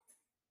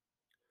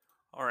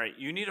All right,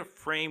 you need a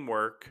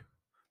framework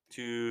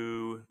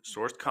to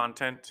source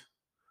content.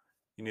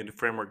 You need a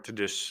framework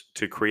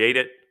to create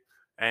it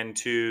and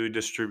to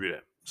distribute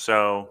it.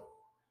 So,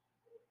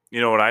 you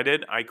know what I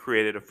did? I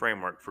created a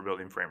framework for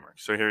building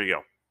frameworks. So here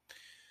you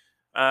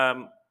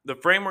go. The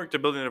framework to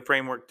building a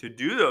framework to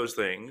do those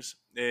things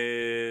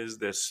is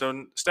this.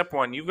 So, step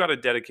one, you've got to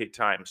dedicate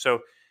time.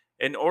 So,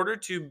 in order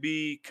to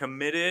be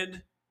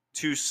committed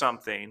to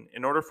something,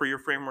 in order for your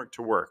framework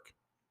to work,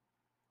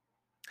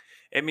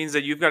 it means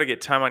that you've got to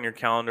get time on your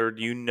calendar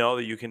you know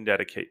that you can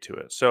dedicate to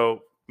it. So,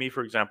 me,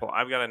 for example,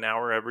 I've got an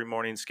hour every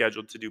morning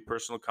scheduled to do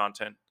personal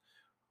content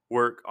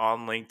work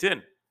on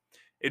LinkedIn.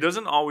 It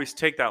doesn't always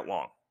take that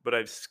long, but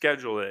I've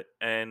scheduled it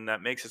and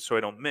that makes it so I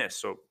don't miss.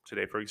 So,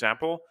 today, for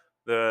example,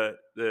 the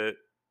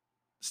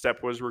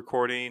step was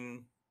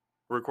recording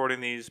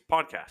these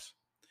podcasts.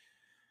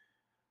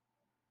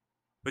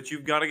 But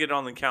you've got to get it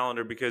on the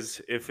calendar because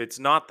if it's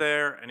not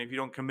there and if you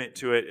don't commit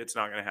to it, it's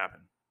not going to happen.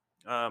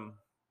 Um,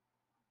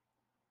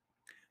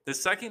 The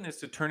second is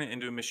to turn it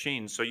into a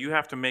machine. So you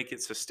have to make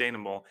it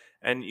sustainable,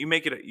 and you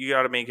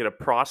got to make it a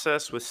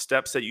process with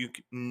steps that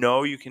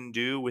know you can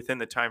do within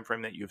the time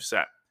frame that you've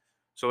set.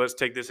 So let's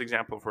take this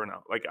example for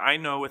now. Like I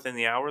know within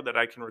the hour that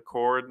I can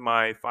record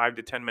my 5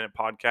 to 10 minute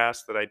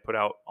podcast that I put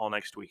out all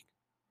next week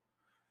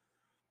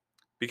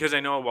because I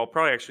know I'll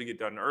probably actually get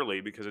done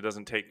early because it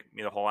doesn't take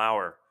me the whole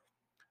hour.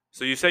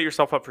 So you set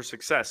yourself up for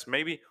success.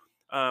 Maybe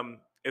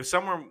if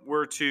someone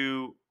were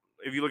to,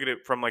 if you look at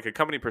it from like a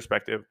company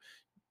perspective,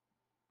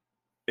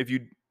 if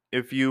you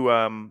if you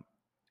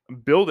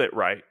build it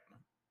right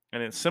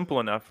and it's simple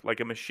enough like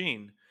a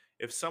machine,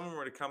 if someone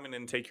were to come in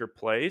and take your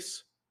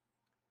place,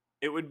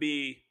 it would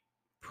be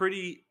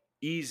pretty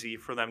easy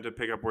for them to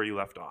pick up where you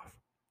left off.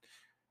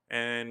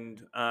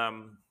 And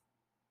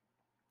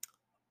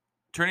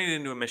turning it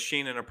into a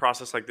machine in a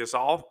process like this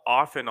all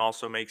often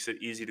also makes it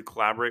easy to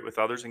collaborate with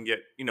others and get,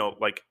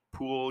 like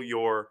pool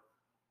your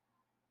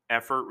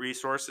effort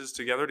resources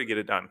together to get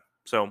it done.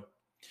 So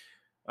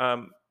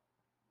um,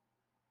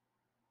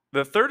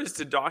 the third is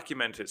to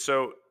document it.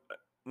 So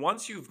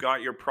once you've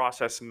got your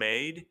process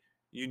made,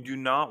 you do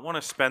not want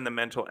to spend the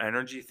mental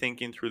energy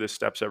thinking through the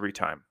steps every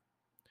time.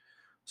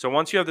 So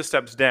once you have the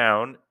steps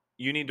down,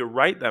 you need to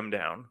write them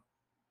down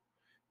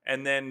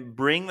and then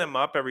bring them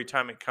up every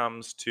time it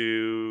comes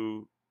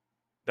to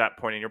that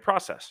point in your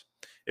process.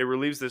 It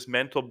relieves this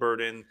mental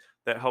burden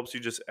that helps you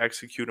just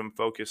execute and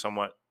focus on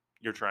what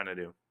you're trying to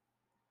do.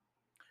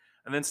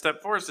 And then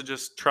step four is to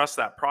just trust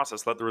that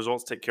process, let the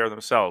results take care of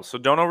themselves. So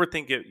don't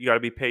overthink it. You got to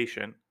be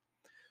patient.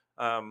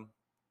 Um,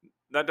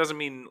 that doesn't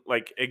mean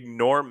like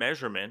ignore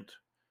measurement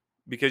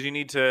because you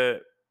need to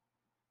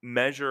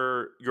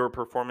measure your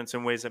performance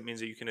in ways that means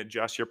that you can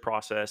adjust your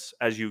process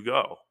as you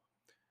go,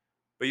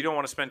 but you don't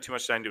want to spend too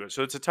much time doing it.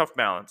 So it's a tough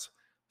balance.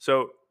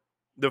 So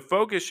the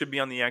focus should be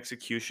on the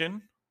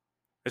execution,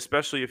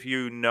 especially if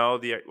you know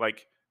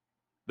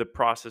the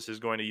process is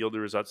going to yield the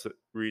results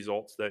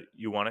that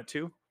you want it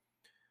to.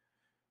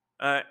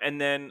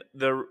 And then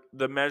the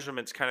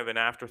measurement's kind of an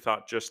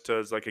afterthought, just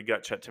as like a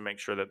gut check to make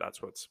sure that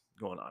that's what's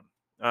going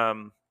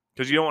on.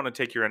 Because you don't want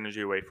to take your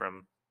energy away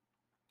from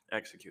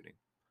executing.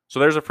 So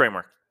there's a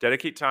framework.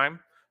 Dedicate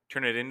time,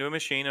 turn it into a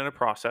machine and a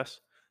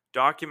process.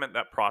 Document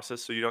that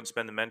process so you don't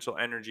spend the mental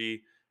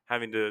energy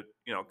having to,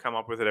 come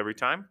up with it every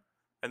time,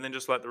 and then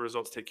just let the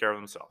results take care of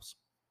themselves.